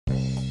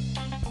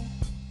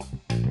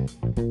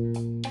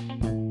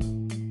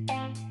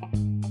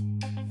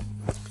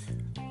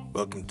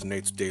Welcome to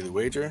Nate's Daily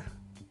Wager.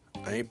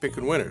 I ain't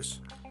picking winners,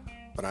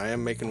 but I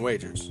am making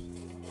wagers.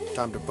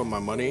 Time to put my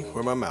money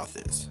where my mouth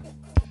is.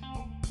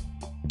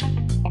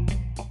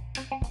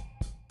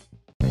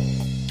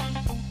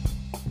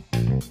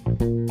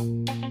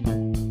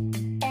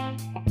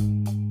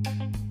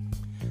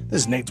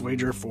 This is Nate's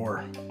Wager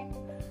for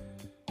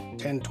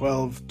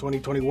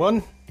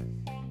 10/12/2021,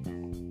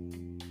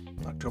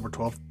 October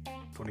 12th,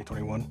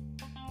 2021,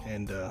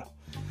 and,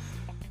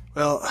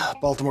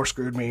 Baltimore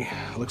screwed me.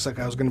 It looks like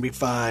I was going to be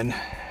fine,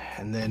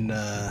 and then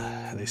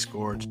they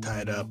scored to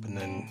tie it up, and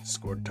then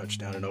scored a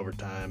touchdown in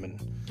overtime, and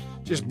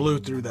just blew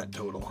through that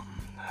total.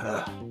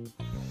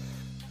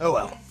 Oh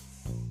well,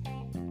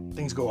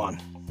 things go on.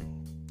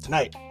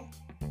 Tonight,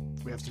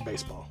 we have some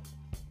baseball.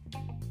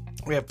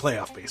 We have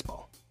playoff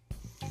baseball.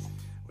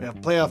 We have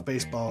playoff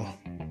baseball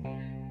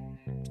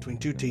between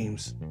two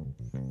teams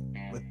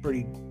with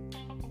pretty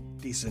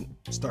decent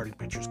starting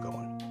pitchers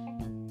going.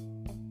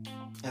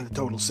 And the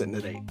total's sitting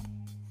at 8.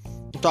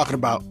 I'm talking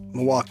about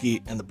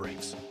Milwaukee and the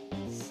Braves.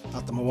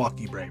 Not the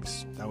Milwaukee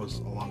Braves. That was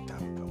a long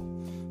time ago.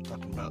 I'm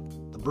talking about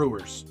the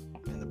Brewers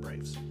and the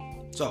Braves.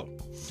 So,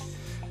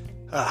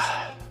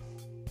 I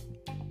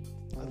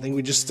think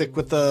we just stick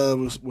with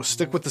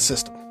the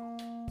system.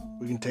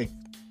 We can take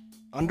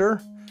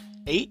under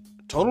 8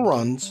 total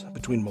runs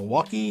between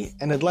Milwaukee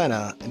and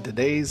Atlanta in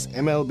today's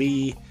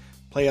MLB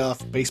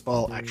playoff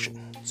baseball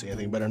action. See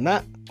anything better than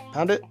that?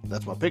 Pound it.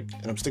 That's my pick,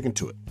 and I'm sticking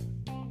to it.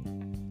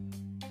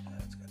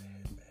 That's gonna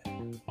hit,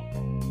 man.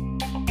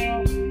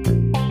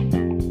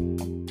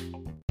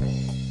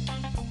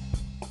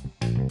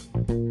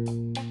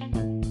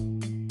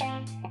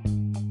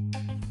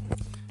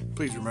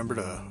 Please remember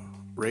to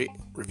rate,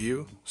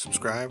 review,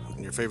 subscribe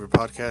in your favorite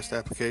podcast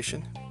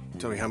application.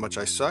 Tell me how much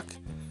I suck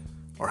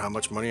or how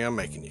much money I'm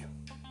making you.